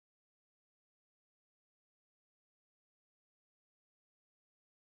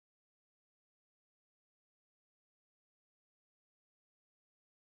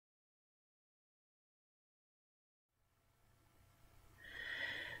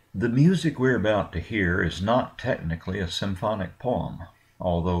The music we're about to hear is not technically a symphonic poem,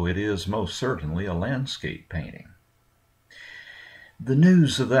 although it is most certainly a landscape painting. The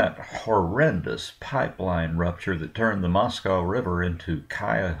news of that horrendous pipeline rupture that turned the Moskva River into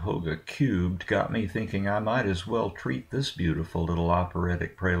Cuyahoga cubed got me thinking I might as well treat this beautiful little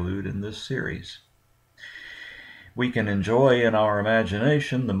operatic prelude in this series. We can enjoy in our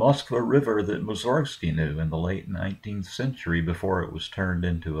imagination the Moskva River that Mussorgsky knew in the late 19th century before it was turned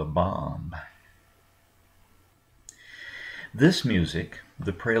into a bomb. This music,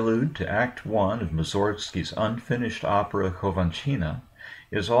 the prelude to Act I of Mussorgsky's unfinished opera Khovanshchina,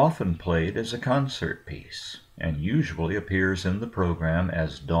 is often played as a concert piece and usually appears in the program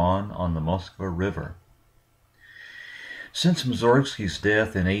as Dawn on the Moskva River. Since Mussorgsky's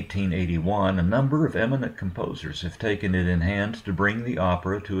death in 1881, a number of eminent composers have taken it in hand to bring the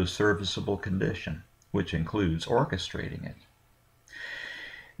opera to a serviceable condition, which includes orchestrating it.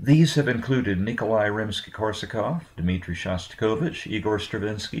 These have included Nikolai Rimsky-Korsakov, Dmitri Shostakovich, Igor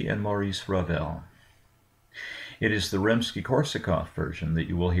Stravinsky, and Maurice Ravel. It is the Rimsky-Korsakov version that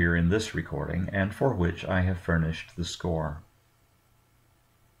you will hear in this recording, and for which I have furnished the score.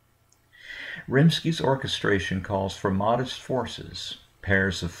 Rimsky's orchestration calls for modest forces,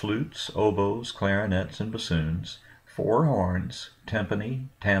 pairs of flutes, oboes, clarinets, and bassoons, 4 horns, timpani,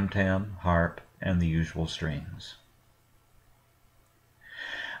 tam-tam, harp, and the usual strings.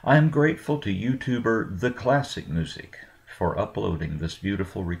 I am grateful to YouTuber The Classic Music for uploading this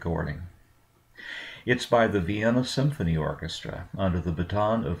beautiful recording. It's by the Vienna Symphony Orchestra under the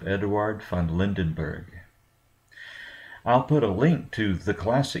baton of Eduard von Lindenberg. I'll put a link to The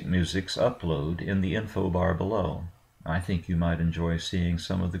Classic Music's upload in the info bar below. I think you might enjoy seeing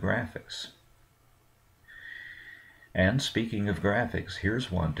some of the graphics. And speaking of graphics,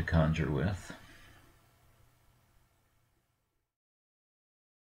 here's one to conjure with.